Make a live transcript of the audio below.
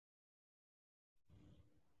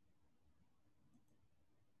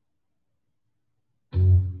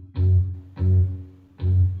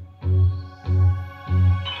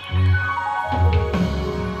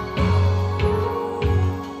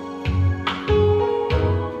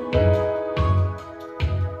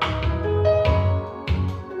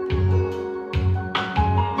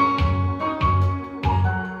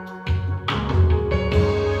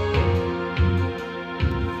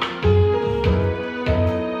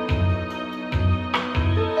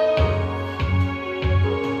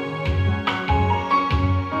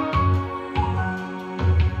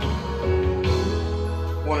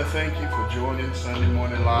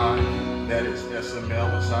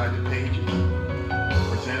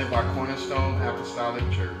our Cornerstone Apostolic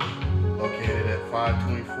Church, located at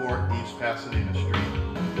 524 East Pasadena Street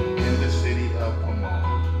in the city of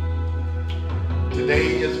Pomona.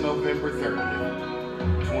 Today is November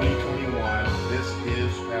 30th, 2021. This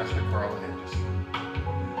is Pastor Carl Henderson.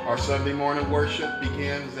 Our Sunday morning worship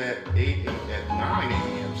begins at 9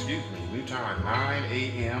 a.m. New time, 9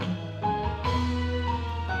 a.m.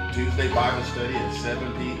 Tuesday Bible study at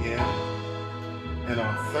 7 p.m. And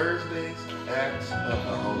on Thursdays, Acts of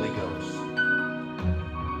the Holy Ghost.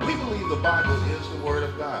 We believe the Bible is the Word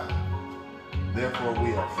of God. Therefore,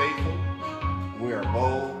 we are faithful, we are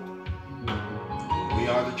bold, we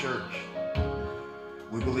are the church.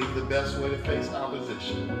 We believe the best way to face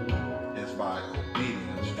opposition is by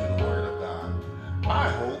obedience to the Word of God. I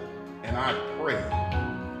hope and I pray,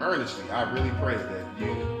 earnestly, I really pray that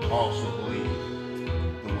you also believe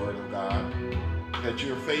the Word of God, that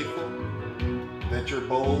you're faithful, that you're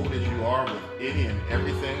bold as you are with any and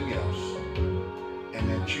everything else, and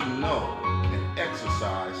that you know and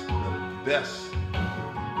exercise the best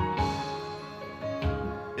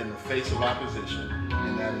in the face of opposition,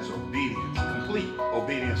 and that is obedience, complete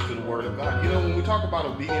obedience to the Word of God. You know, when we talk about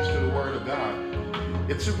obedience to the Word of God,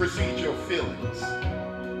 it supersedes your feelings.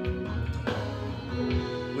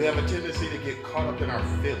 We have a tendency to get caught up in our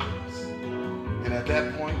feelings, and at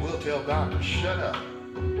that point, we'll tell God to shut up.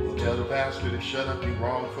 We'll tell the pastor to shut up, you're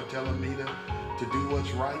wrong for telling me to do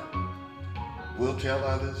what's right. We'll tell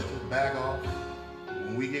others to back off.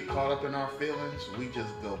 When we get caught up in our feelings, we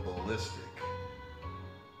just go ballistic.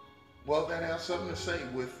 Well, that has something to say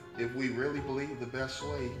with if we really believe the best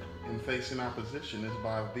way in facing opposition is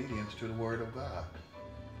by obedience to the Word of God.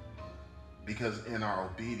 Because in our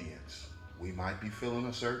obedience, we might be feeling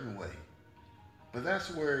a certain way. But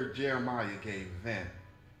that's where Jeremiah gave vent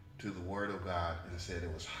to the Word of God and said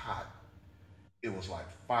it was hot. It was like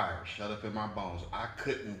fire shut up in my bones. I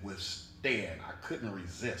couldn't withstand. I couldn't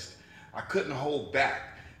resist. I couldn't hold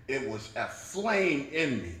back. It was a flame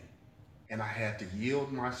in me. And I had to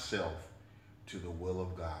yield myself to the will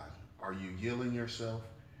of God. Are you yielding yourself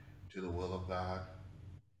to the will of God?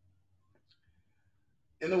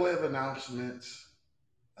 In the way of announcements,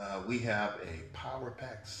 we have a Power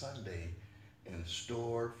Pack Sunday in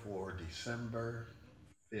store for December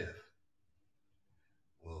 5th.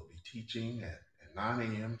 We'll be teaching at 9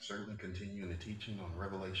 a.m., certainly continuing the teaching on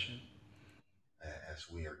Revelation as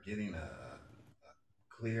we are getting a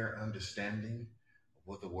clear understanding of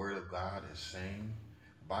what the Word of God is saying.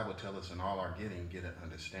 The Bible tells us in all our getting, get an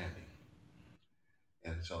understanding.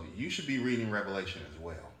 And so you should be reading Revelation as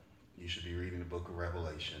well. You should be reading the book of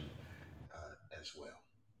Revelation as well.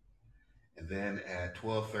 And then at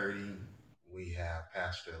 12:30, we have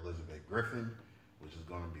Pastor Elizabeth Griffin, which is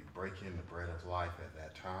going to be breaking the bread of life at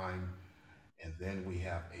that time. And then we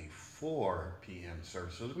have a 4 p.m.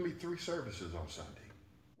 service. So there's going to be 3 services on Sunday.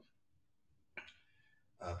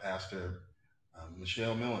 Pastor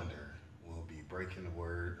Michelle Millender will be breaking the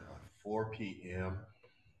word at 4 p.m.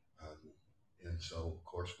 Uh, and so, of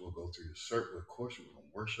course, we'll go through the circle. Of course, we're going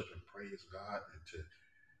to worship and praise God and to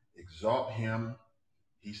exalt Him.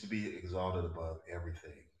 He's to be exalted above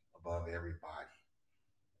everything, above everybody,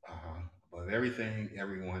 above everything,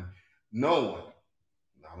 everyone. No one,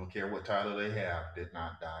 I don't care what title they have, did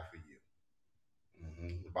not die for you.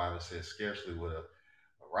 The Bible says, scarcely would a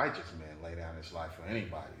righteous man lay down his life for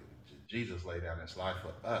anybody. Jesus laid down his life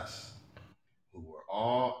for us, who were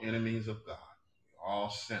all enemies of God, all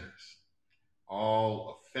sinners,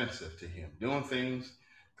 all offensive to Him, doing things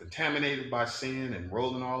contaminated by sin and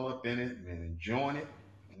rolling all up in it and enjoying it.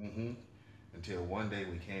 hmm Until one day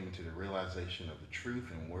we came into the realization of the truth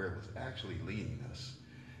and where it was actually leading us.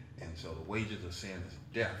 And so the wages of sin is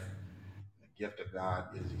death. The gift of God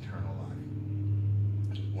is eternal life.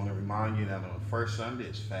 I want to remind you that on the first Sunday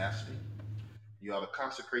is fasting. You ought to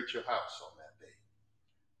consecrate your house on that day.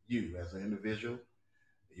 You, as an individual,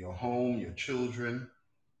 your home, your children,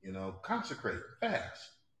 consecrate, fast.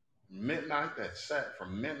 Midnight, that's set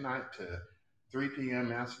from midnight to 3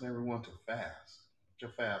 p.m., asking everyone to fast. Put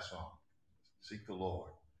your fast on. Seek the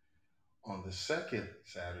Lord. On the second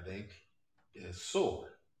Saturday is SOAR.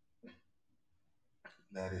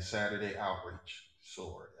 That is Saturday Outreach,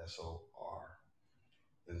 SOAR, SOR.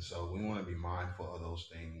 And so we want to be mindful of those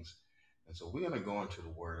things. And so we're going to go into the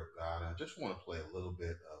Word of God. And I just want to play a little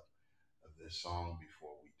bit of this song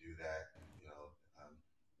before we do that.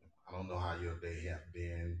 I don't know how your day have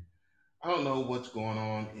been. I don't know what's going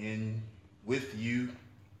on in with you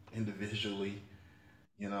individually.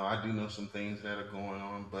 I do know some things that are going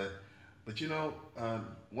on, but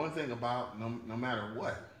one thing about no matter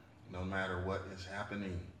what, no matter what is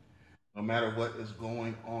happening, no matter what is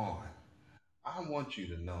going on, I I want you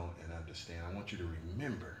to know and understand, I want you to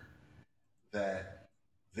remember that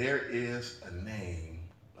there is a name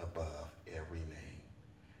above every name.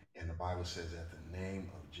 And the Bible says, at the name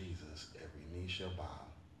of Jesus, every knee shall bow,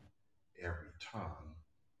 every tongue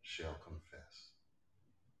shall confess.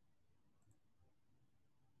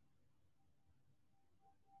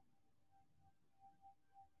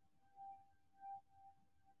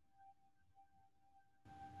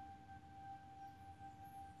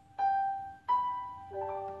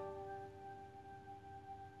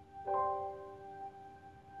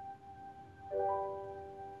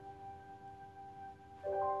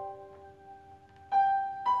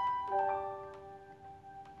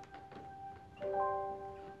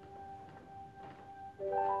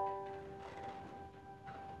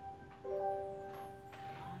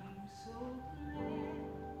 I'm so glad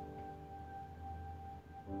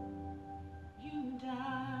you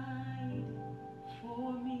died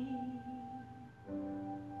for me.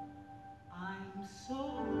 I'm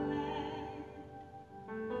so glad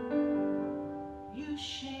you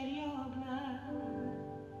shed your blood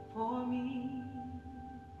for me.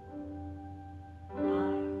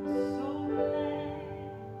 I'm so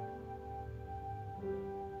glad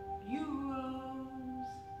you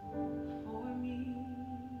rose for me.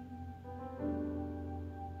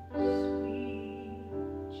 Sweet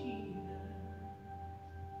Jesus,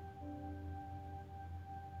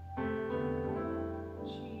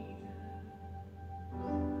 Jesus,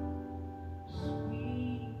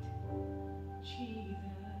 sweet Jesus,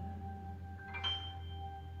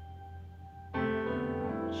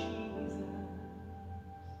 Jesus.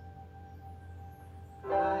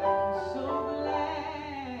 I'm so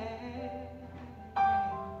glad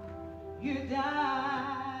you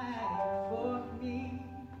died for me.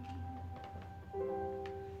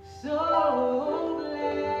 So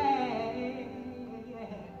glad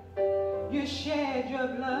you shed your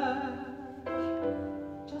blood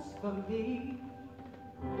just for me.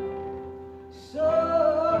 So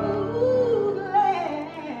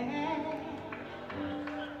glad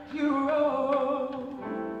you rose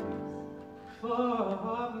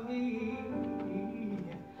for me,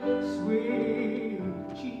 sweet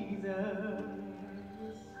Jesus.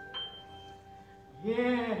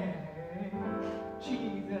 Yeah,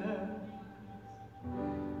 Jesus,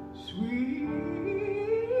 sweet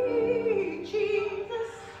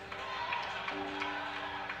Jesus,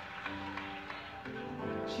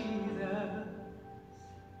 Jesus.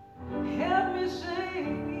 Help me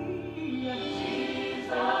sing,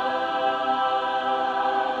 Jesus,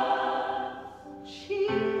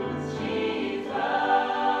 Jesus,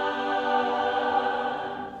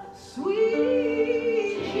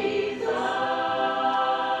 sweet Jesus,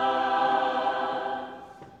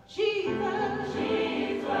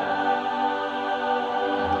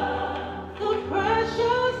 the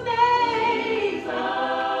precious name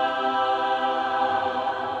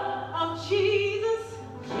of Jesus,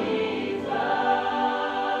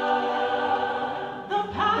 the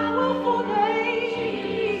powerful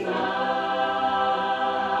name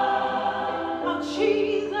of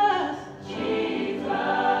Jesus,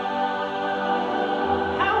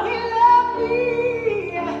 how he loved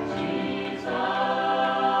me,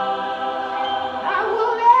 I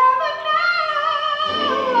will never know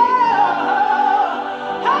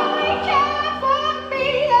how he cared for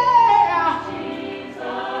me,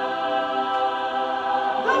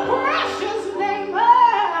 the precious name of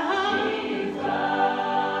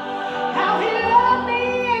how he loved me,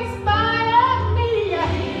 inspired me,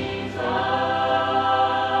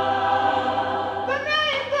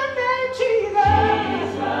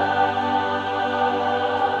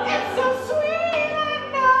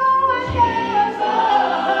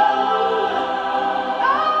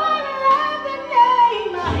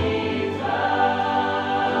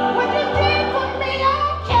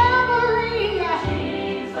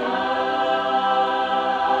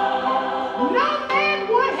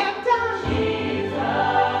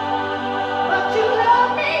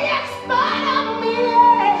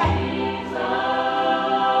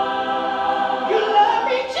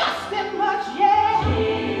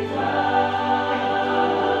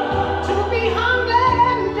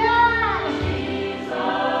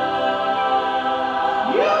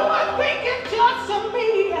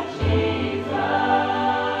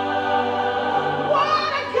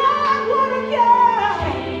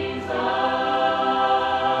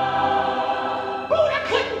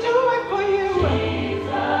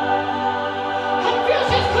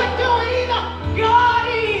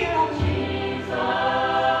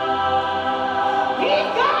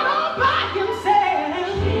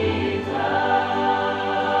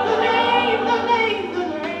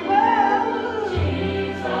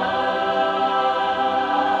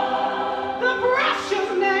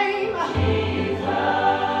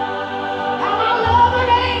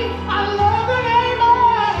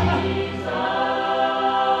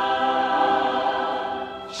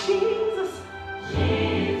 Jesus,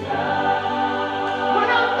 Jesus. When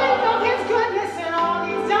I think of his goodness and all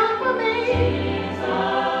he's done for me,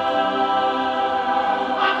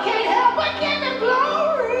 I can't help but give him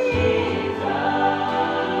glory.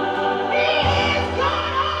 He is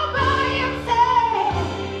God all by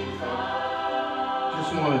himself.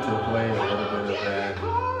 Just wanted to play a little bit of that.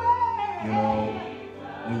 You know,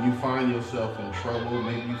 when you find yourself in trouble,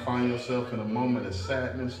 maybe you find yourself in a moment of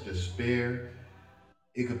sadness, despair.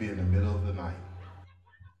 It could be in the middle of the night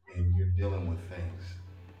and you're dealing with things.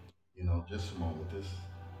 You know, just a moment. This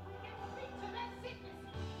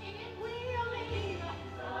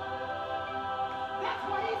That's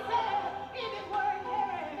what he said in his word.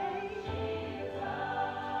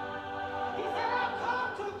 He said, I've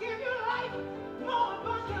come to give you life more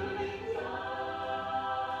abundantly.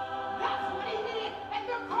 That's what he did at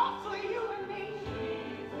the cross for you and me.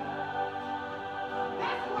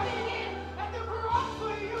 That's what he did at the cross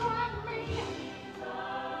for you and me.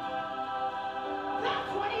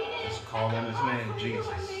 That's what he did. just call on his name, Jesus.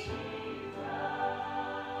 But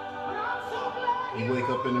I'm so glad You wake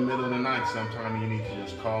up in the middle of the night, sometime you need to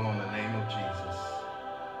just call on the name of Jesus.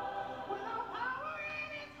 without power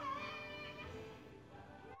in his hand.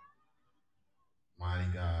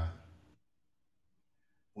 Mighty God.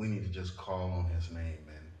 We need to just call on his name.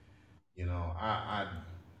 And, you know, I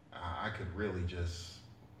could really just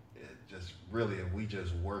really, if we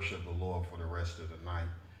just worship the Lord for the rest of the night,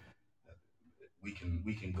 we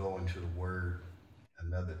can go into the word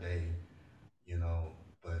another day, you know,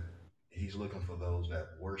 but he's looking for those that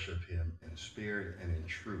worship him in spirit and in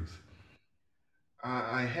truth.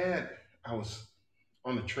 I had I was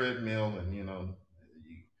on the treadmill, and you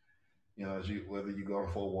as you whether you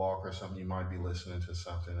going for a walk or something, you might be listening to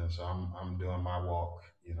something, and so I'm doing my walk,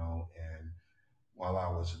 and while I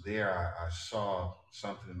was there, I saw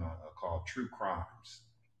something called True Crimes.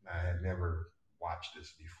 I had never watched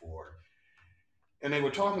this before, and they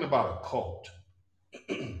were talking about a cult.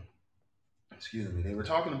 Excuse me. They were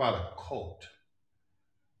talking about a cult.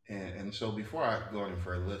 And so before I go any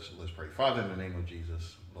further, let's pray. Father, in the name of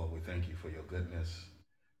Jesus, Lord, we thank you for your goodness.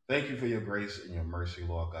 Thank you for your grace and your mercy,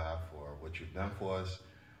 Lord God, for what you've done for us.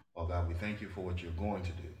 Lord God, we thank you for what you're going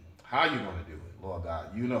to do. How you're going to do it, Lord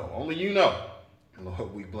God. You know, only you know. And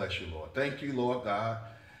Lord, we bless you, Lord. Thank you, Lord God.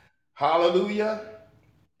 Hallelujah.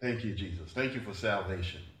 Thank you, Jesus. Thank you for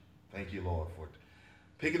salvation. Thank you, Lord, for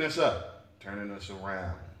picking us up, turning us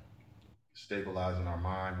around, stabilizing our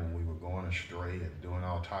mind when we were going astray and doing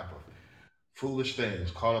all type of foolish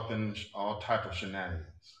things, caught up in all type of shenanigans.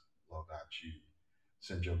 Lord God, you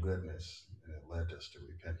sent your goodness and it led us to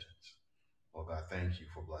repentance. Lord God, thank you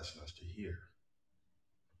for blessing us to hear.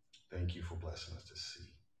 Thank you for blessing us to see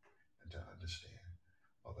and to understand.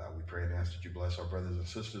 Lord God, we pray and ask that you bless our brothers and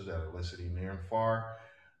sisters that are listening near and far.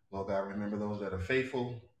 Lord God, remember those that are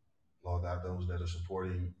faithful. Lord God, those that are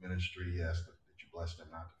supporting ministry, ask that you bless them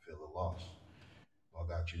not to feel the loss. Lord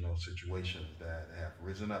God, you know situations that have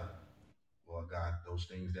risen up. Lord God, those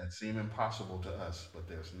things that seem impossible to us, but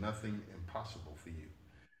there's nothing impossible for you.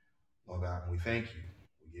 Lord God, we thank you.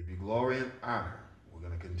 We give you glory and honor. We're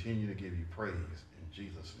going to continue to give you praise in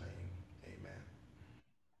Jesus' name. Amen.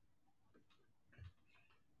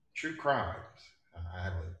 True crimes. I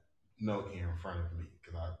have a note here in front of me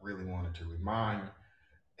because I really wanted to remind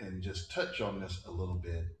and just touch on this a little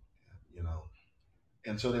bit, you know.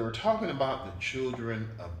 And so they were talking about the children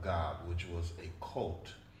of God, which was a cult.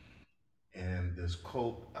 And this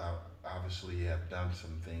cult obviously have done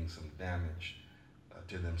some things, some damage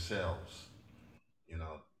to themselves. You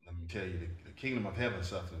know, let me tell you, the kingdom of heaven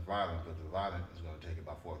suffers violence, but the violent is going to take it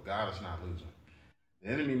by force. God is not losing. The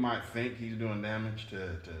enemy might think he's doing damage to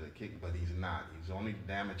the king, but he's not. He's only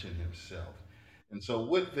damaging himself. And so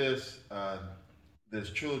with this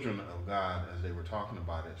children of God, as they were talking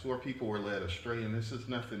about it, it's where people were led astray, and this is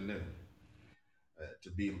nothing new. To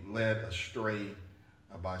be led astray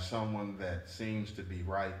by someone that seems to be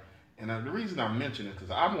right. And the reason I mention it is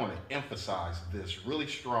because I want to emphasize this really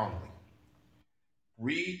strongly.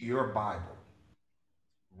 Read your Bible.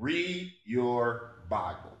 Read your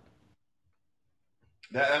Bible.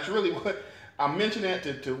 That's really what I mention that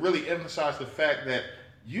to really emphasize the fact that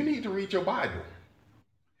you need to read your Bible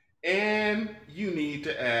and you need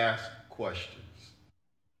to ask questions.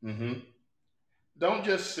 hmm Don't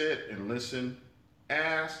just sit and listen.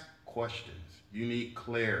 Ask questions. You need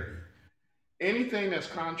clarity. Anything that's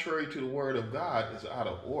contrary to the word of God is out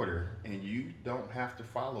of order, and you don't have to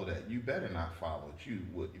follow that. You better not follow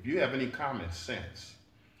it. If you have any common sense,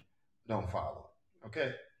 don't follow it.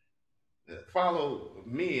 Okay? Follow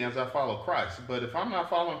me as I follow Christ. But if I'm not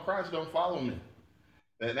following Christ, don't follow me.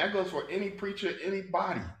 And that goes for any preacher,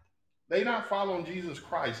 anybody. They not following Jesus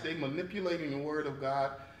Christ. They manipulating the word of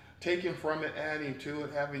God, taking from it, adding to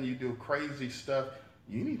it, having you do crazy stuff.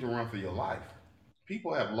 You need to run for your life.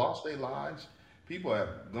 People have lost their lives. People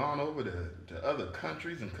have gone over to other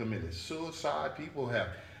countries and committed suicide. People have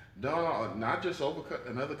done not just over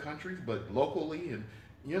in other countries, but locally. And,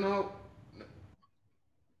 you know,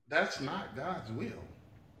 that's not God's will.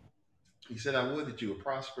 He said, I would that you would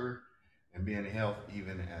prosper and be in health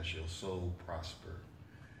even as your soul prosper.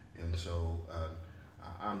 And so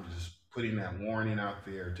I'm just putting that warning out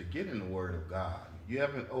there to get in the Word of God. You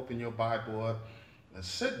haven't opened your Bible up,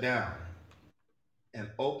 sit down and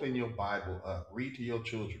open your Bible up. Read to your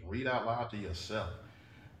children. Read out loud to yourself.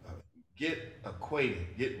 Uh, get acquainted,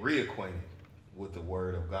 get reacquainted with the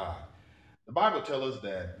Word of God. The Bible tells us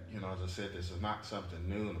that, as I said, this is not something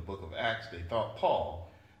new in the book of Acts. They thought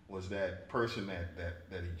Paul was that person,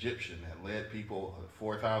 that Egyptian that led people,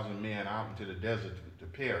 4,000 men out into the desert to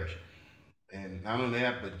perish. And not only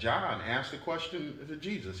that, but John asked the question to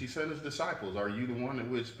Jesus. He sent his disciples, are you the one that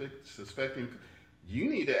we're suspecting? You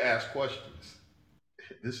need to ask questions.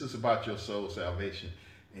 This is about your soul salvation.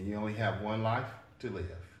 And you only have one life to live.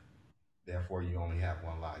 Therefore, you only have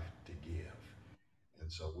one life to give.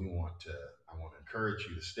 And so I want to encourage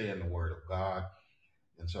you to stay in the Word of God.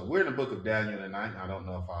 And so we're in the book of Daniel tonight. I don't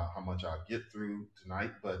know how much I'll get through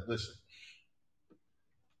tonight, but listen,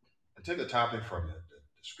 I took a topic from the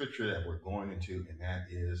scripture that we're going into, and that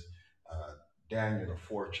is Daniel, the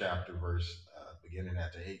fourth chapter, verse beginning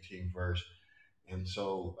at the 18th verse. And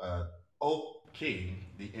so, O King,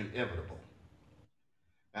 the inevitable.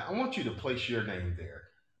 Now, I want you to place your name there.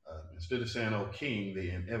 Instead of saying, "Oh, King, the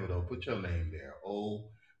inevitable," put your name there.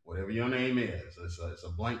 Oh, whatever your name is. It's a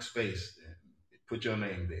blank space. Put your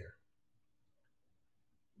name there.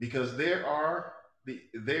 Because there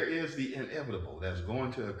is the inevitable that's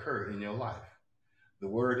going to occur in your life. The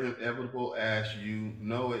word inevitable, as you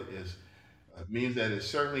know it, means that it's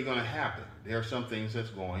certainly going to happen. There are some things that's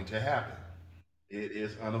going to happen. It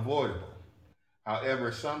is unavoidable.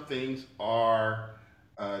 However, some things are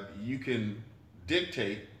you can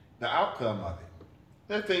dictate the outcome of it.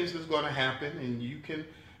 There are things that's going to happen, and you can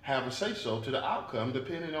have a say so to the outcome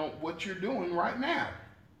depending on what you're doing right now.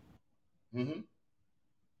 hmm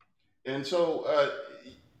And so,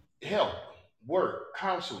 help, work,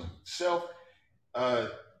 counseling, self uh,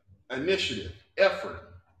 initiative, effort,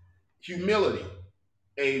 humility,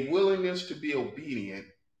 a willingness to be obedient,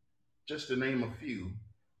 just to name a few,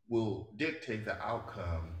 will dictate the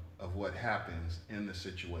outcome of what happens in the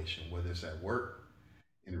situation, whether it's at work,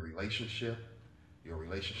 in a relationship, your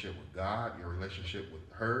relationship with God, your relationship with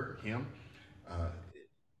her, him, uh,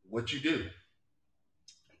 what you do,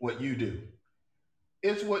 what you do.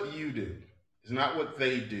 It's what you do. It's not what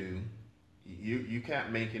they do. You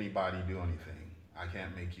can't make anybody do anything. I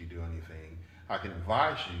can't make you do anything. I can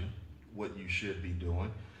advise you what you should be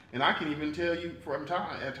doing, and I can even tell you from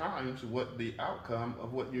time at times what the outcome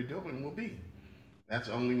of what you're doing will be. That's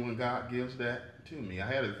only when God gives that to me. I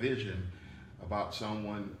had a vision about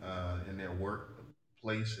someone in their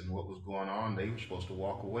workplace and what was going on. They were supposed to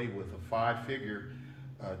walk away with a five-figure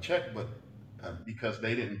check, but because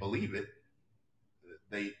they didn't believe it,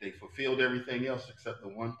 they fulfilled everything else except the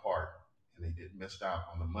one part, and they did missed out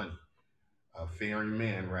on the money. Fearing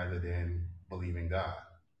men rather than believing God.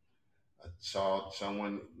 I saw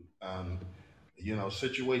someone,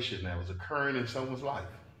 situation that was occurring in someone's life.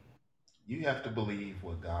 You have to believe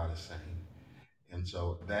what God is saying, and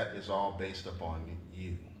so that is all based upon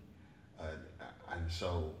you. Uh, and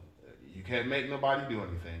so you can't make nobody do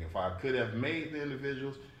anything. If I could have made the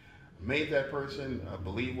individuals, made that person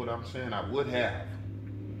believe what I'm saying, I would have.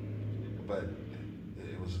 But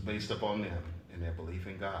it was based upon them and their belief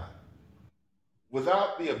in God.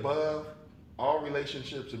 Without the above, all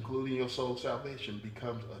relationships, including your soul salvation,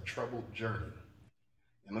 becomes a troubled journey.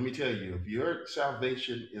 And let me tell you, if your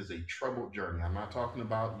salvation is a troubled journey, I'm not talking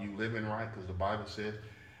about you living right, because the Bible says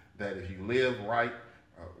that if you live right,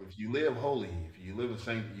 if you live holy, if you live a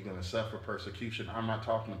saint, you're going to suffer persecution. I'm not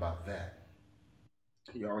talking about that.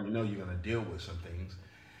 You already know you're going to deal with some things.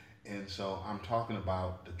 And so I'm talking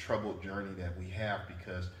about the troubled journey that we have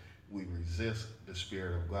because we resist the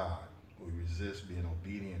Spirit of God. We resist being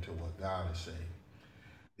obedient to what God is saying.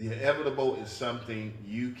 The inevitable is something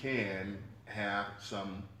you can have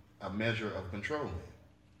a measure of control in.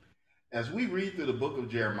 As we read through the book of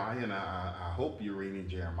Jeremiah, and I hope you're reading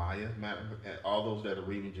Jeremiah. All those that are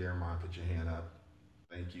reading Jeremiah, put your hand up.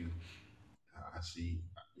 Thank you. I see.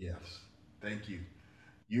 Yes. Thank you.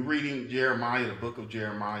 You're reading Jeremiah, the book of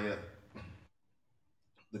Jeremiah.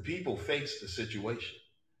 The people faced the situation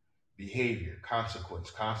behavior, consequence,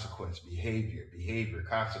 consequence, behavior, behavior,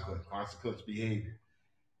 consequence, consequence, behavior.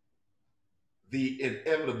 The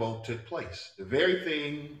inevitable took place. The very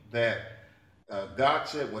thing that God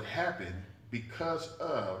said would happen because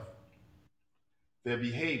of their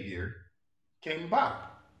behavior came about.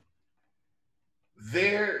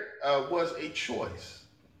 There was a choice.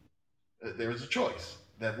 There was a choice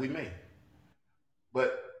that we made.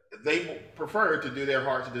 But they prefer to do their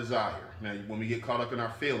heart's desire. Now, when we get caught up in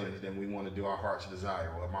our feelings, then we want to do our heart's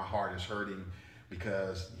desire. Well, my heart is hurting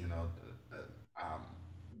because, um,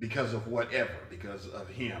 because of whatever, because of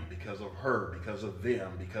him, because of her, because of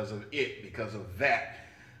them, because of it, because of that,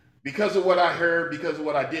 because of what I heard, because of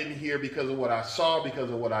what I didn't hear, because of what I saw,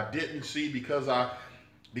 because of what I didn't see, because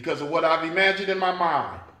of what I've imagined in my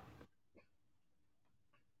mind.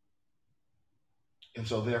 And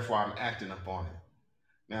so therefore I'm acting upon it.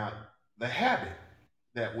 Now, the habit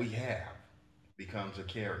that we have becomes a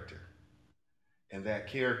character, and that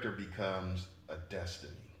character becomes a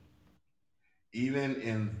destiny. Even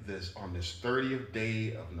in this on this 30th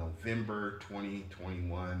day of November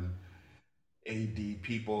 2021 AD,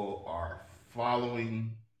 people are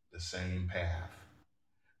following the same path.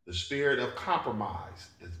 The spirit of compromise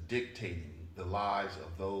is dictating the lives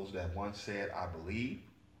of those that once said, I believe,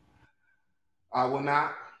 I will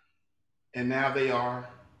not, and now they are.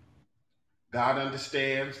 God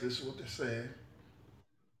understands. This is what they're saying.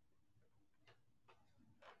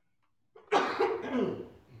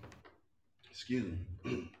 Excuse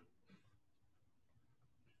me.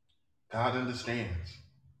 God understands,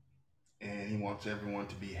 and He wants everyone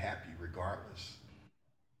to be happy regardless.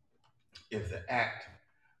 If the act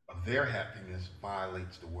of their happiness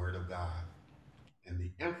violates the Word of God and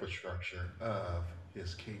the infrastructure of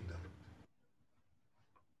His kingdom.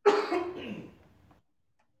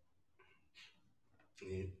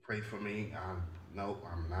 You pray for me. Nope,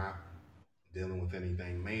 I'm not dealing with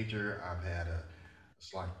anything major. I've had a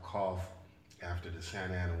slight cough after the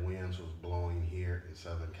Santa Ana winds was blowing here in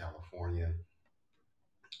Southern California.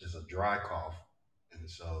 It's a dry cough, and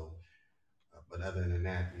so, but other than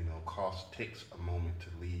that, cough takes a moment to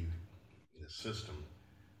leave the system.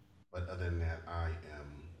 But other than that, I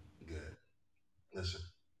am good. Listen,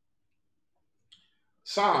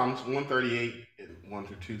 Psalms 138 and 1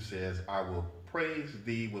 through 2 says, I will praise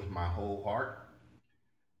thee with my whole heart.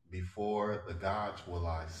 Before the gods will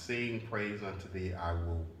I sing praise unto thee. I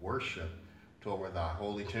will worship toward thy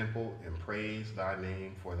holy temple and praise thy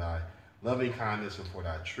name for thy loving kindness and for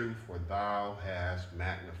thy truth, for thou hast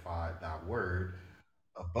magnified thy word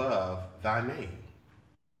above thy name.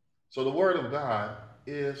 So the word of God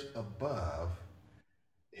is above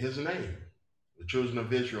his name. The children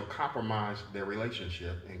of Israel compromised their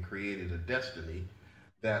relationship and created a destiny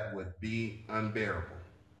that would be unbearable.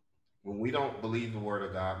 When we don't believe the word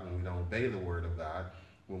of God, when we don't obey the word of God,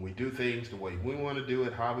 when we do things the way we want to do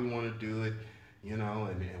it, how we want to do it,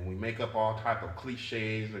 and we make up all type of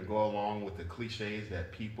cliches and go along with the cliches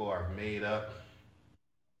that people are made up.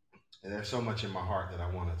 And there's so much in my heart that I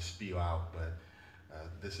want to spew out, but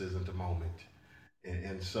this isn't the moment.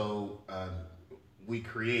 And so we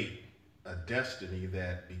create a destiny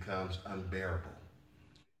that becomes unbearable.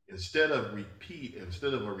 Instead of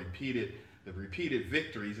the repeated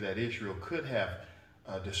victories that Israel could have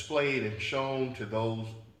displayed and shown to those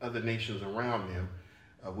other nations around them,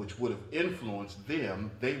 which would have influenced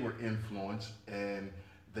them, they were influenced and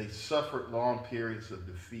they suffered long periods of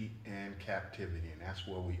defeat and captivity. And that's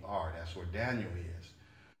where we are. That's where Daniel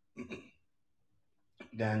is.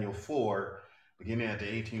 Daniel 4, beginning at the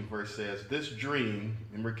 18th verse says, this dream,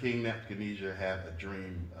 remember King Nebuchadnezzar had a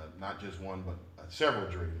dream, not just one, but several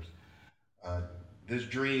dreams. This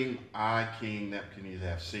dream I, King Nebuchadnezzar,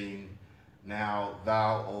 have seen. Now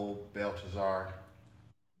thou, O Belteshazzar,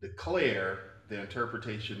 declare the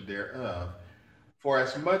interpretation thereof. For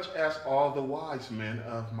as much as all the wise men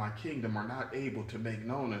of my kingdom are not able to make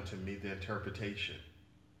known unto me the interpretation,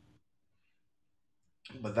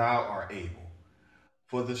 but thou art able.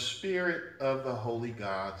 For the spirit of the holy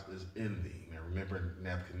gods is in thee. Now remember,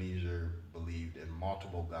 Nebuchadnezzar believed in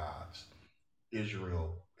multiple gods.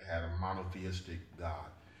 Israel had a monotheistic God.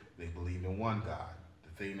 They believed in one God.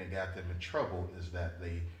 The thing that got them in trouble is that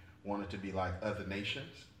they wanted to be like other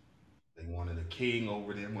nations. They wanted a king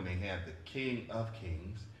over them when they had the King of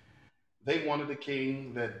Kings. They wanted a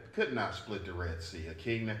king that could not split the Red Sea, a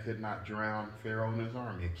king that could not drown Pharaoh and his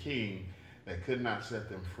army, a king that could not set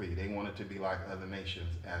them free. They wanted to be like other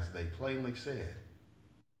nations, as they plainly said.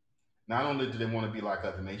 Not only did they want to be like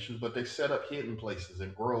other nations, but they set up hidden places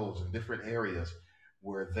and groves and different areas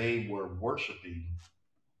where they were worshiping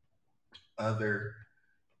other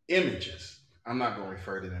images. I'm not going to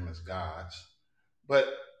refer to them as gods, but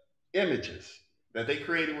images that they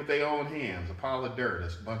created with their own hands, a pile of dirt,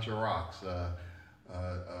 a bunch of rocks, uh,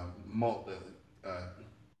 uh, mul- uh,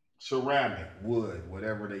 ceramic, wood,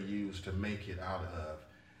 whatever they used to make it out of,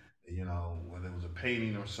 whether it was a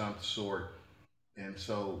painting or some sort. And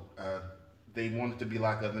so they wanted to be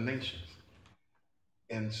like other nations.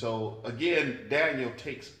 And so again, Daniel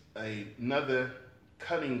takes another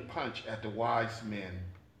cutting punch at the wise men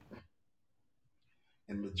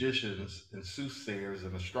and magicians and soothsayers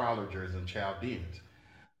and astrologers and Chaldeans.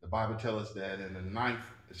 The Bible tells us that in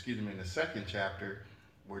the second chapter,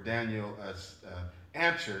 where Daniel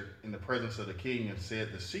answered in the presence of the king and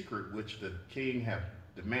said, "The secret which the king hath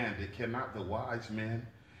demanded cannot the wise men,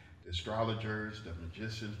 the astrologers, the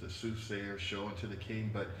magicians, the soothsayers show unto the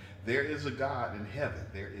king, but there is a God in heaven.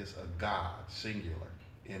 There is a God, singular,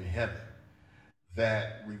 in heaven,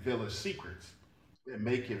 that revealeth secrets and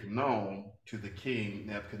maketh known to the king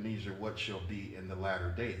Nebuchadnezzar what shall be in the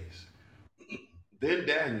latter days." Then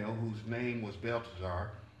Daniel, whose name was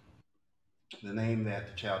Belteshazzar, the name that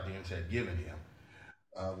the Chaldeans had given him,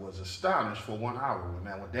 was astonished for 1 hour.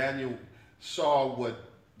 Now, when Daniel saw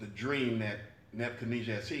what the dream that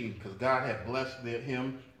Nebuchadnezzar had seen, because God had blessed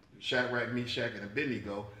him, Shadrach, Meshach, and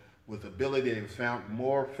Abednego, with ability that was found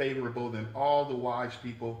more favorable than all the wise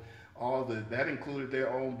people, that included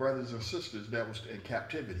their own brothers and sisters that was in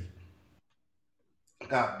captivity.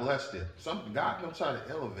 God blessed them. God knows how to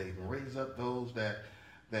elevate and raise up those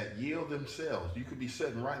that yield themselves. You could be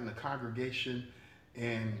sitting right in the congregation,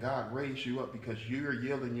 and God raised you up because you're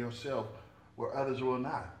yielding yourself where others will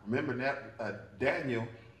not. Remember that Daniel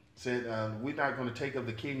said, "We're not going to take of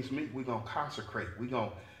the king's meat. We're going to consecrate. We're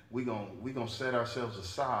going to set ourselves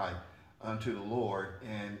aside unto the Lord,"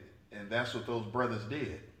 and that's what those brothers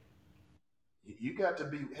did. You got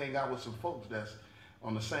to hang out with some folks that's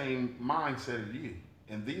on the same mindset as you.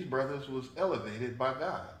 And these brothers was elevated by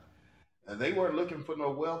God. And they weren't looking for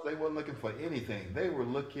no wealth. They weren't looking for anything. They were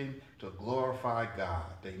looking to glorify God.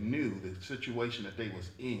 They knew the situation that they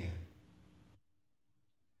was in.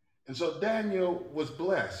 And so Daniel was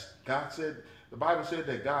blessed. The Bible said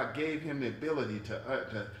that God gave him the ability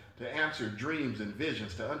to answer dreams and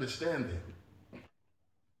visions, to understand them.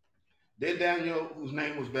 Then Daniel, whose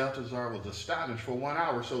name was Belteshazzar, was astonished for 1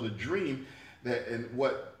 hour. So the dream and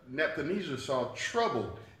what Nebuchadnezzar saw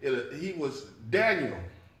troubled. Daniel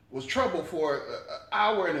was troubled for an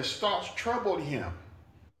hour, and his thoughts troubled him.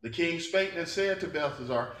 The king spake and said to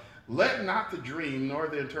Belteshazzar, "Let not the dream nor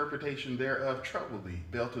the interpretation thereof trouble thee."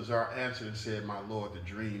 Belteshazzar answered and said, "My lord, the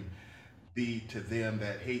dream be to them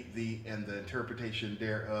that hate thee, and the interpretation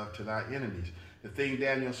thereof to thy enemies." The thing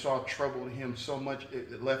Daniel saw troubled him so much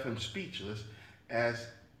it left him speechless, as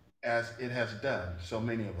it has done so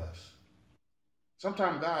many of us.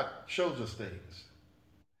 Sometimes God shows us things.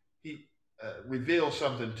 He reveals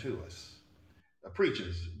something to us.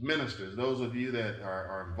 Preachers, ministers, those of you that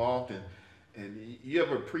are involved in, and you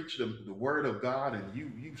ever preach the word of God, and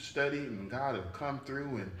you've studied, and God have come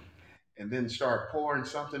through and then start pouring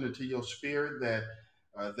something into your spirit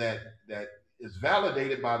that is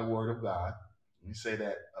validated by the word of God. Let me say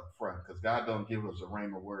that up front, because God don't give us a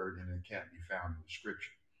rhema word and it can't be found in the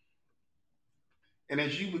scripture. And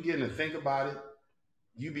as you begin to think about it,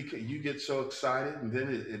 you get so excited, and then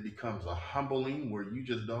it becomes a humbling where you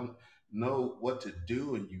just don't know what to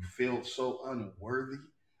do, and you feel so unworthy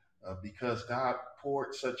because God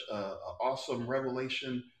poured such a awesome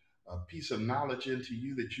revelation, a piece of knowledge into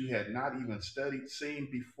you that you had not even studied, seen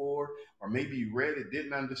before, or maybe you read it,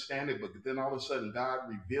 didn't understand it, but then all of a sudden God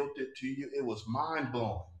revealed it to you. It was mind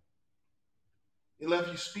blowing. It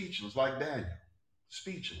left you speechless, like Daniel,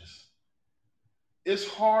 speechless. It's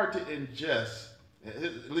hard to ingest,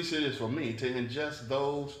 at least it is for me, to ingest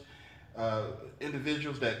those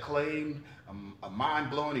individuals that claim a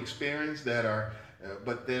mind-blowing experience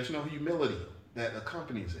but there's no humility that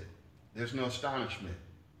accompanies it. There's no astonishment.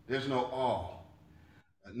 There's no awe.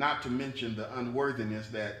 Not to mention the unworthiness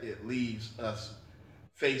that it leaves us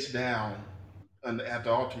face down at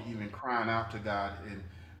the altar, even crying out to God, and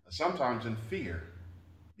sometimes in fear,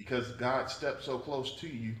 because God steps so close to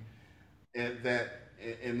you, and that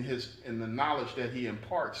in the knowledge that He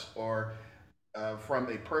imparts, or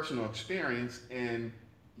from a personal experience, and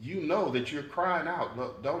you know that you're crying out,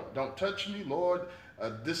 "Look, don't touch me, Lord.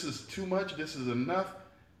 This is too much. This is enough."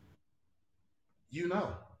 You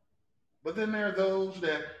know. But then there are those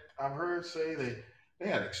that I've heard say they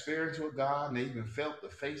had experience with God, and they even felt the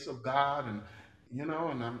face of God, and and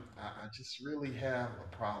I just really have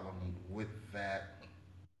a problem with that.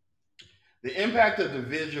 The impact of the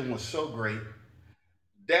vision was so great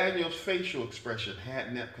Daniel's facial expression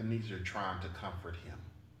had Nebuchadnezzar trying to comfort him.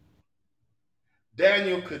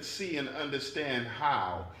 Daniel could see and understand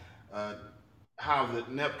uh, how the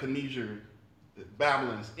Nebuchadnezzar,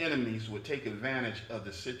 Babylon's enemies, would take advantage of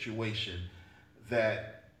the situation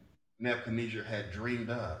that Nebuchadnezzar had dreamed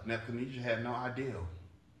of. Nebuchadnezzar had no idea.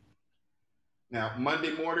 Now,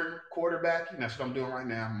 Monday morning quarterbacking, that's what I'm doing right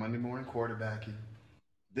now, Monday morning quarterbacking.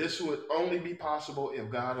 This would only be possible if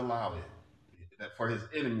God allowed it, that for his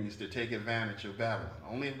enemies to take advantage of Babylon.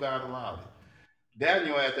 Only if God allowed it.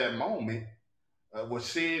 Daniel, at that moment, was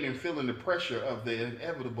seeing and feeling the pressure of the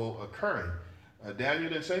inevitable occurring. Daniel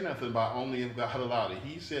didn't say nothing about only if God allowed it.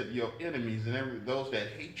 He said your enemies and those that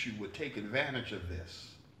hate you would take advantage of this.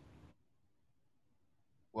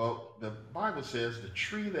 Well, the Bible says the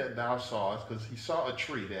tree that thou sawest, because he saw a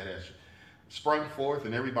tree that has sprung forth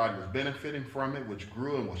and everybody was benefiting from it, which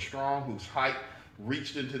grew and was strong, whose height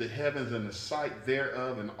reached into the heavens and the sight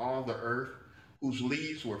thereof and all the earth, whose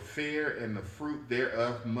leaves were fair and the fruit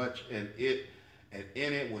thereof much, and in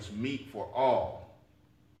it was meat for all,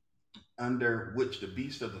 under which the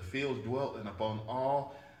beasts of the field dwelt, and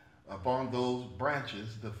upon those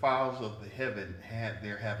branches the fowls of the heaven had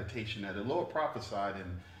their habitation. Now the Lord prophesied,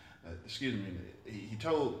 and he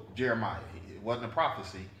told Jeremiah. It wasn't a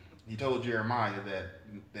prophecy. He told Jeremiah that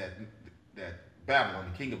that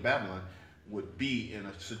Babylon, the king of Babylon, would be in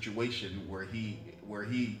a situation where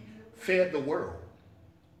he fed the world,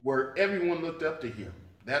 where everyone looked up to him.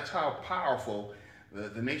 That's how powerful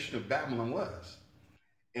the nation of Babylon was.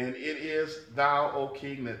 And it is thou, O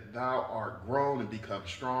king, that thou art grown and become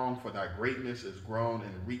strong, for thy greatness is grown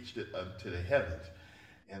and reached it unto the heavens,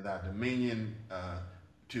 and thy dominion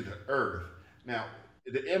to the earth. Now,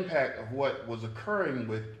 the impact of what was occurring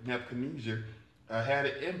with Nebuchadnezzar had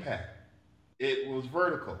an impact. It was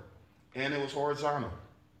vertical and it was horizontal.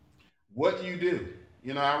 What you do,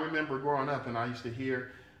 I remember growing up and I used to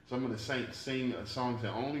hear some of the saints sing songs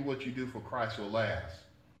that only what you do for Christ will last.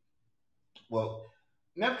 Well,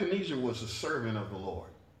 Nebuchadnezzar was a servant of the Lord.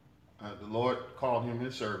 The Lord called him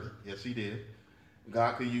his servant. Yes, he did.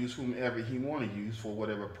 God could use whomever he wanted to use for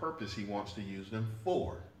whatever purpose he wants to use them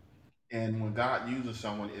for. And when God uses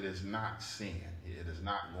someone, it is not sin. It is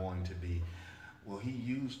not going to be, well, he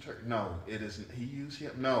used her. No, it isn't. He used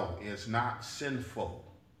him. No, it's not sinful.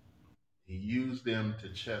 He used them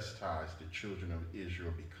to chastise the children of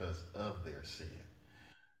Israel because of their sin.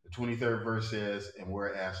 The 23rd verse says, and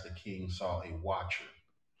whereas the king saw a watcher,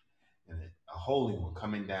 and a holy one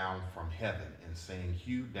coming down from heaven and saying,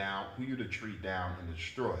 hew the tree down and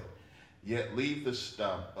destroy it. Yet leave the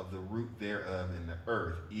stump of the root thereof in the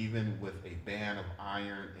earth, even with a band of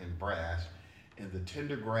iron and brass, in the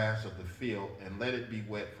tender grass of the field, and let it be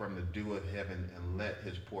wet from the dew of heaven, and let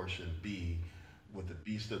his portion be with the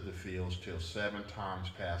beasts of the fields till 7 times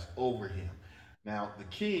pass over him. Now the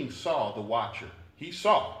king saw the watcher. He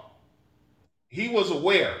saw. He was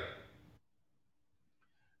aware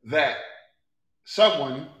that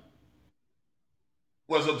someone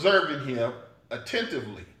was observing him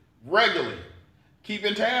attentively, regularly,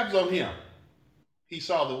 keeping tabs on him. He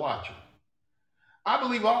saw the watcher. I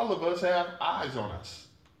believe all of us have eyes on us.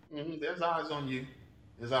 There's eyes on you.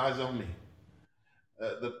 There's eyes on me.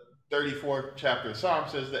 The 34th chapter of Psalm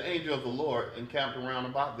says, the angel of the Lord encamped around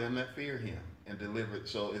about them that fear him and delivered.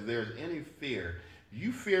 So if there's any fear,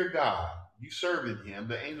 you fear God, you serving him,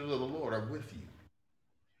 the angels of the Lord are with you.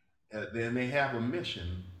 Then they have a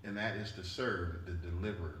mission, and that is to serve, to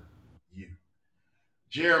deliver you.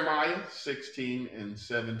 Jeremiah 16 and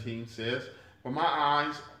 17 says, for my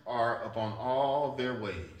eyes are upon all their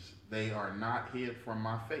ways. They are not hid from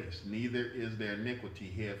my face, neither is their iniquity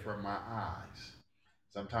hid from my eyes.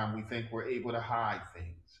 Sometimes we think we're able to hide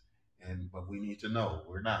things, but we need to know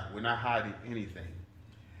we're not. We're not hiding anything.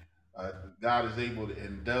 God is able to,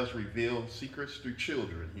 and does reveal secrets through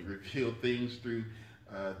children. He revealed things through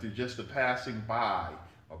just a passing by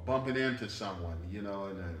or bumping into someone,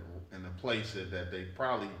 in a place that they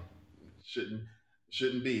probably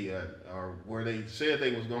shouldn't be, or where they said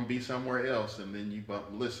they was going to be somewhere else, and then you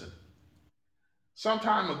listen. Some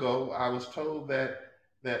time ago, I was told that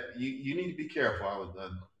you need to be careful. I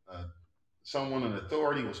was someone in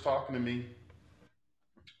authority was talking to me.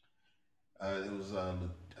 It was a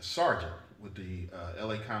sergeant with the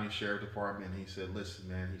LA County Sheriff Department. He said, "Listen,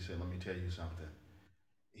 man," he said, "let me tell you something."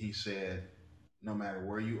 He said, "No matter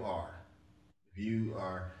where you are, if you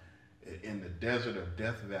are in the desert of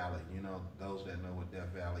Death Valley, those that know what Death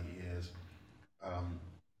Valley is, um,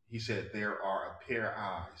 he said there are a pair of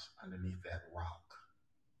eyes underneath that rock.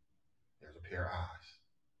 There's a pair of eyes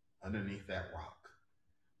underneath that rock.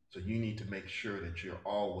 So you need to make sure that you're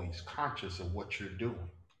always conscious of what you're doing.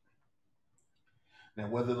 Now,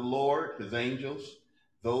 whether the Lord, his angels,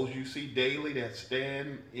 those you see daily that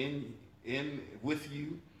stand in with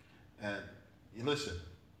you, and listen,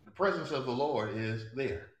 the presence of the Lord is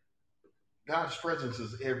there. God's presence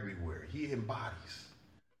is everywhere. He embodies.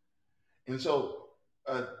 And so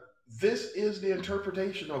uh, this is the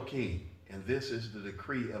interpretation, O King, and this is the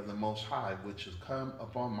decree of the Most High, which has come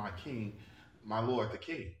upon my King, my Lord the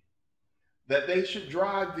King, that they should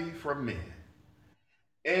drive thee from men,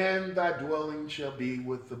 and thy dwelling shall be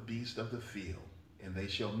with the beast of the field, and they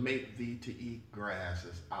shall make thee to eat grass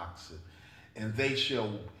as oxen, and they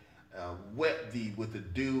shall wet thee with the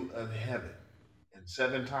dew of heaven, and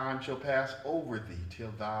 7 times shall pass over thee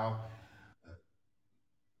till thou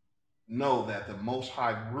know that the Most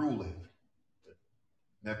High ruleth.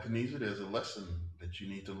 Nebuchadnezzar, there's a lesson that you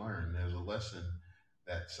need to learn. There's a lesson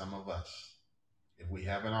that some of us, if we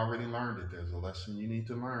haven't already learned it, there's a lesson you need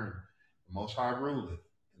to learn. The Most High ruleth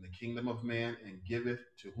in the kingdom of man and giveth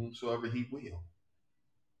to whomsoever he will.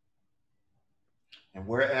 And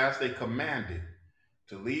whereas they commanded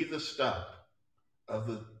to leave the stump of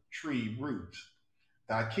the tree roots,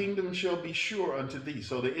 thy kingdom shall be sure unto thee.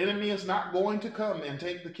 So the enemy is not going to come and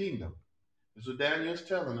take the kingdom. That's what Daniel is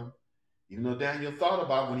telling them. Even though Daniel thought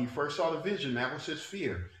about when he first saw the vision, that was his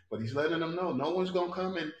fear. But he's letting them know no one's going to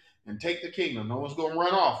come and take the kingdom. No one's going to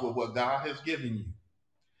run off with what God has given you.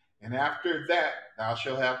 And after that, thou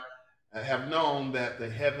shalt have known that the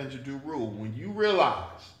heavens do rule. When you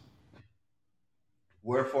realize,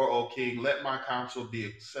 wherefore, O king, let my counsel be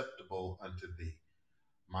acceptable unto thee.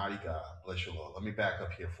 Mighty God, bless you, Lord. Let me back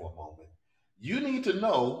up here for a moment. You need to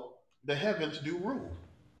know the heavens do rule.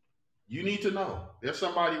 You need to know. There's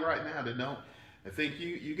somebody right now that don't. I think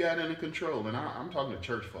you got it in control. And I'm talking to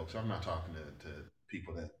church folks. I'm not talking to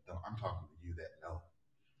people that don't. I'm talking to you that know.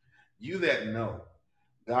 You that know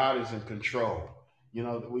God is in control. You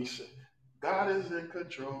know, we say, God is in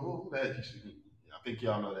control. I think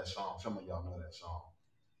y'all know that song. Some of y'all know that song.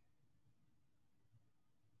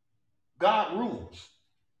 God rules,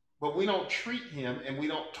 but we don't treat him and we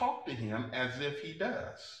don't talk to him as if he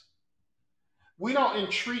does. We don't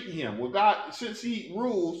entreat him. Well, God, since he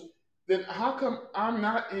rules, then how come I'm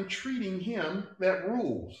not entreating him that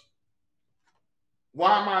rules?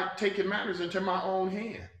 Why am I taking matters into my own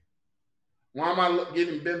hand? Why am I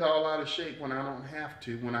getting bent all out of shape when I don't have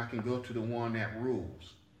to, when I can go to the one that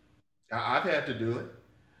rules? I've had to do it.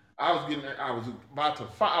 I was about to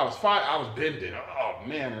fight, I was bending. Oh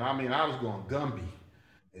man, and I mean, I was going Gumby.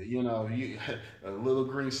 A little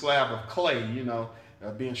green slab of clay,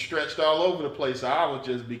 being stretched all over the place. I was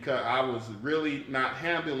just because I was really not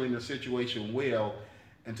handling the situation well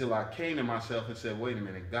until I came to myself and said, wait a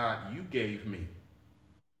minute, God, you gave me.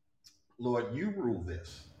 Lord, you rule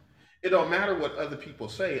this. It don't matter what other people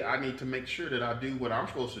say. I need to make sure that I do what I'm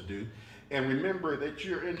supposed to do and remember that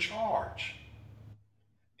you're in charge.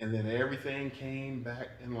 And then everything came back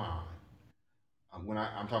in line. I'm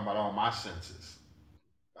talking about all my senses.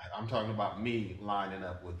 I'm talking about me lining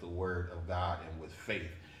up with the word of God and with faith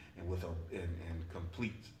and with and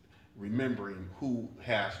complete remembering who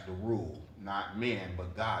has the rule, not man,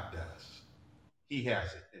 but God does. He has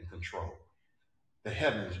it in control. The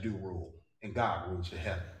heavens do rule, and God rules the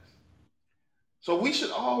heavens. So we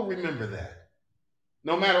should all remember that.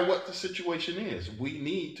 No matter what the situation is, we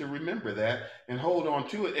need to remember that and hold on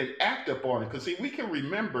to it and act upon it. Because see, we can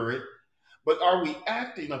remember it, but are we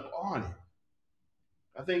acting upon it?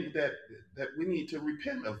 I think that we need to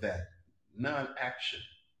repent of that non-action,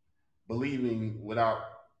 believing without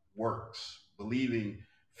works, believing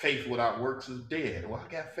faith without works is dead. Well,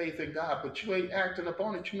 I got faith in God, but you ain't acting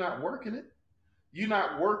upon it. You're not working it. You're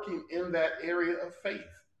not working in that area of faith.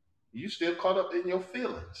 You still caught up in your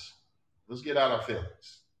feelings. Let's get out our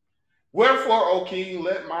feelings. Wherefore, O king,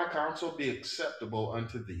 let my counsel be acceptable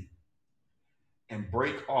unto thee, and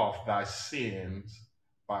break off thy sins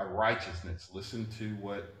by righteousness. Listen to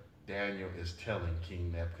what Daniel is telling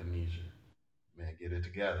King Nebuchadnezzar. Man, get it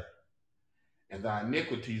together. And thy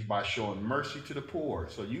iniquities by showing mercy to the poor.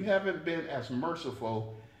 So you haven't been as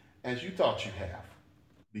merciful as you thought you have.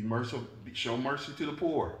 Be merciful, show mercy to the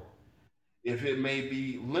poor. If it may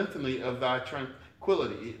be lengthening of thy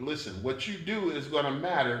tranquility. Listen, what you do is going to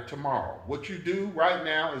matter tomorrow. What you do right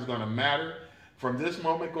now is going to matter from this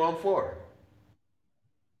moment going forward.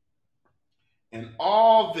 And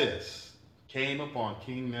all this came upon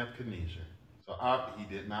King Nebuchadnezzar. So he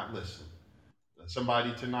did not listen.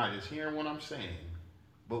 Somebody tonight is hearing what I'm saying,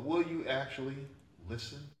 but will you actually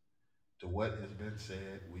listen to what has been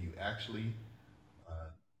said? Will you actually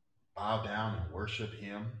bow down and worship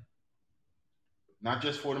him? not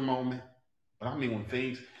just for the moment, but I mean when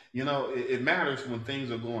things, it matters when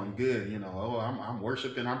things are going good. Oh, I'm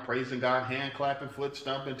worshiping, I'm praising God, hand clapping, foot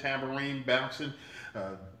stomping, tambourine bouncing,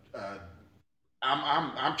 uh, uh,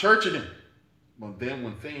 I'm churching it. But then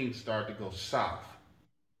when things start to go south,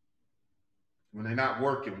 when they're not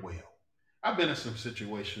working well, I've been in some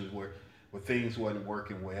situations where things wasn't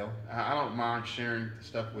working well. I don't mind sharing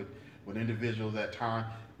stuff with individuals at time.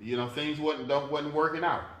 Things wasn't working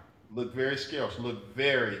out. Looked very scarce, looked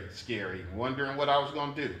very scary, wondering what I was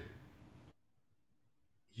gonna do.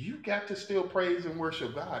 You got to still praise and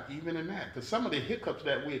worship God even in that, because some of the hiccups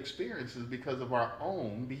that we experience is because of our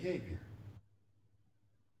own behavior.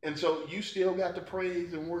 And so you still got to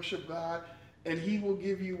praise and worship God, and He will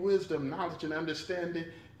give you wisdom, knowledge, and understanding.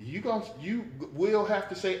 You will have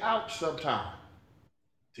to say ouch sometime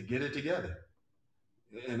to get it together.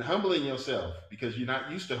 And humbling yourself because you're not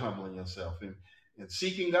used to humbling yourself, and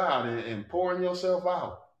seeking God, and pouring yourself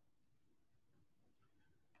out.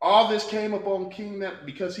 All this came upon King Net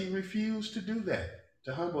because he refused to do that,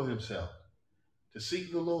 to humble himself, to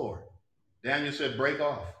seek the Lord. Daniel said, break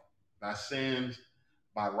off thy sins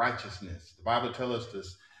by righteousness. The Bible tells us to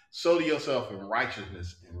sow to yourself in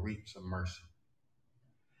righteousness and reap some mercy.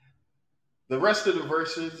 The rest of the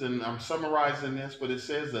verses, and I'm summarizing this, but it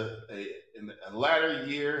says in a latter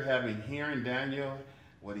year, having hearing Daniel,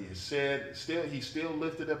 what he has said, he still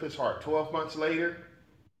lifted up his heart. 12 months later,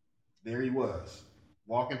 there he was,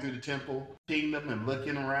 walking through the temple kingdom and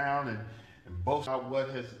looking around, and boasting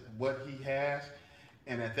about what he has.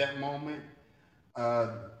 And at that moment,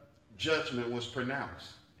 uh, judgment was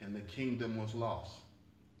pronounced, and the kingdom was lost.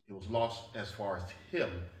 It was lost as far as him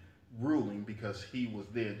ruling, because he was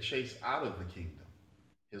then chased out of the kingdom.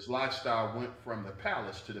 His lifestyle went from the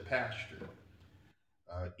palace to the pasture,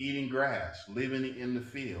 eating grass, living in the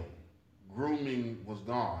field. Grooming was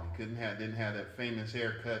gone. He didn't have that famous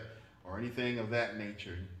haircut or anything of that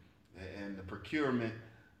nature. And the procurement,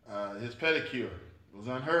 his pedicure was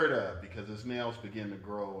unheard of because his nails began to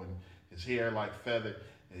grow and his hair like feather.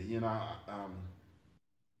 You know, um,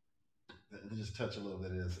 let me just touch a little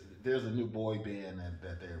bit of this. There's a new boy band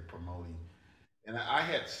that they're promoting, and I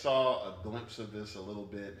had saw a glimpse of this a little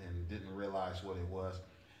bit and didn't realize what it was.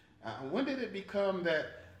 When did it become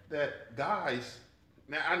that guys?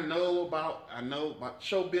 Now I know about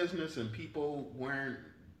show business and people wearing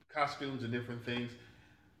costumes and different things,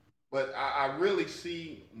 but I really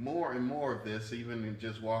see more and more of this, even in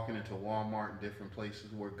just walking into Walmart and different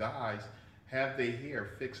places where guys have their hair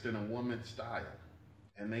fixed in a woman's style,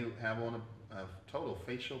 and they have on a total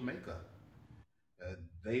facial makeup. Uh,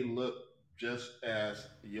 they look just as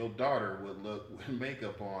your daughter would look with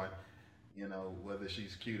makeup on, whether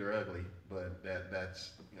she's cute or ugly. But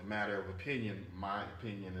that's a matter of opinion. My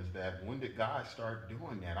opinion is that when did guys start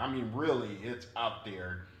doing that? I mean, really, it's out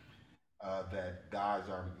there that guys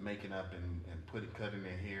are making up and cutting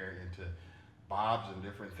their hair into bobs and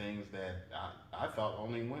different things that I thought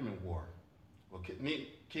only women wore. Well,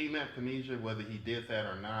 King Nebuchadnezzar, whether he did that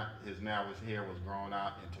or not, his hair was grown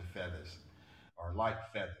out into feathers, or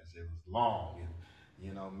like feathers. It was long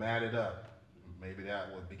and matted up. Maybe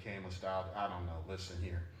that what became a style. I don't know. Listen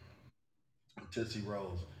here, Tootsie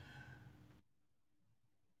Rolls,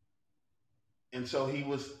 and so he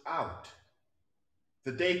was out.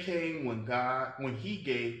 The day came when he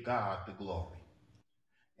gave God the glory,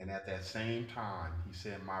 and at that same time, he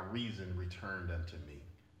said, "My reason returned unto me.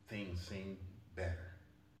 Things seemed better."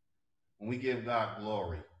 When we give God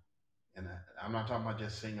glory, and I'm not talking about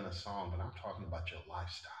just singing a song, but I'm talking about your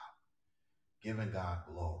lifestyle, giving God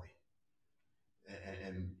glory.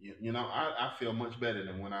 I feel much better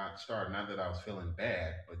than when I started. Not that I was feeling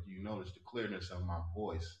bad, but you notice the clearness of my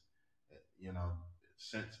voice, you know,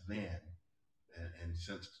 since then, and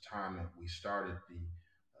since the time that we started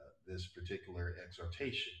this particular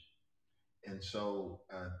exhortation. And so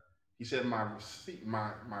he said, my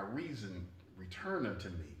reason return unto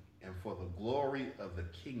me, and for the glory of the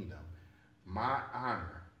kingdom, my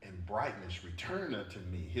honor and brightness return unto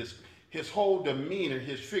me. His whole demeanor,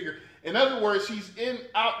 his figure. In other words, he's in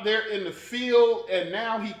out there in the field, and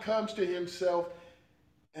now he comes to himself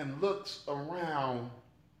and looks around,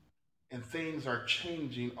 and things are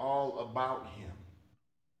changing all about him.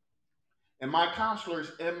 And my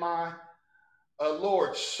counselors and my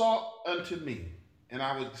Lord sought unto me, and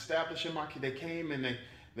I was establishing my. They came and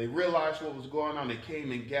they realized what was going on. They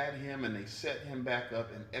came and got him, and they set him back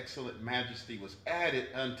up, and excellent majesty was added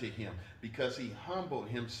unto him because he humbled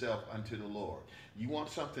himself unto the Lord. You want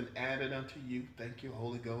something added unto you? Thank you,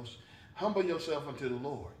 Holy Ghost. Humble yourself unto the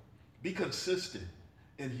Lord. Be consistent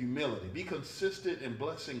in humility. Be consistent in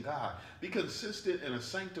blessing God. Be consistent in a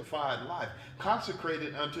sanctified life,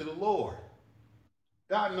 consecrated unto the Lord.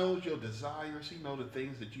 God knows your desires. He knows the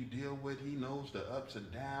things that you deal with. He knows the ups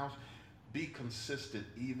and downs. Be consistent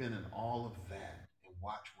even in all of that and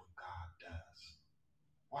watch what God does.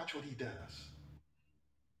 Watch what he does.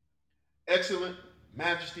 Excellent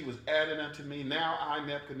majesty was added unto me. Now I,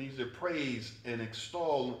 Nebuchadnezzar, praise and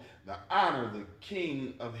extol the honor of the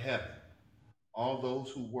King of heaven. All those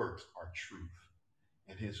who works are truth,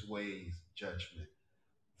 and his ways judgment.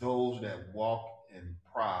 Those that walk in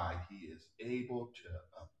pride, he is able to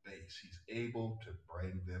abase. He's able to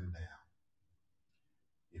bring them down.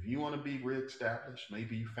 If you want to be reestablished,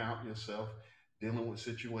 maybe you found yourself dealing with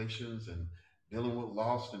situations and dealing with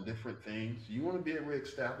loss and different things. You want to be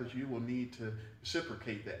reestablished, you will need to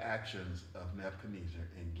reciprocate the actions of Nebuchadnezzar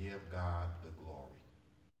and give God the glory.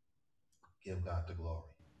 Give God the glory.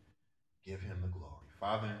 Give him the glory.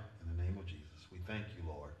 Father, in the name of Jesus, we thank you,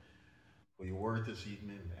 Lord, for your word this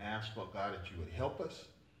evening. And ask, Lord God, that you would help us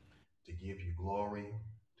to give you glory,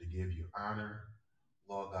 to give you honor,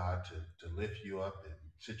 Lord God, to lift you up in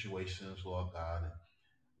situations, Lord God, and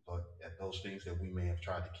Lord, at those things that we may have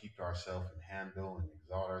tried to keep to ourselves and handle and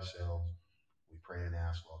exalt ourselves. We pray and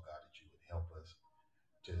ask, Lord God, that you would help us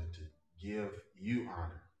to give you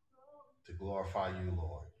honor, to glorify you,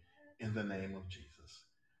 Lord, in the name of Jesus.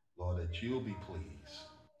 Lord, that you'll be pleased.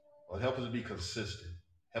 Lord, help us to be consistent.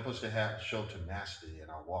 Help us to show tenacity in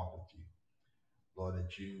our walk with you. Lord,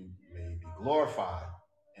 that you may be glorified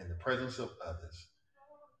in the presence of others.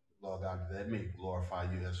 Lord God, that may glorify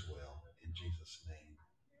you as well. In Jesus' name,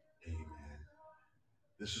 amen.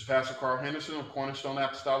 This is Pastor Carl Henderson of Cornerstone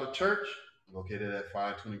Apostolic Church, located at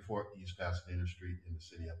 524 East Pasadena Street in the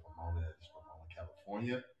city of Pomona, that is Pomona,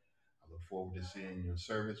 California. I look forward to seeing your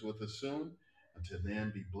service with us soon. Until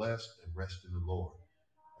then, be blessed and rest in the Lord.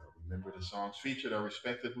 Remember, the songs featured are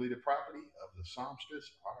respectively the property of the songstress,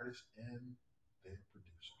 artists, and their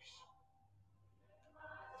producers.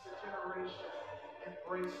 It's a generation.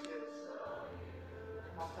 Embrace this.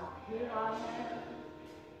 Come on, tell me. Here I am.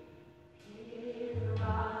 Here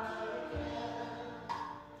I am.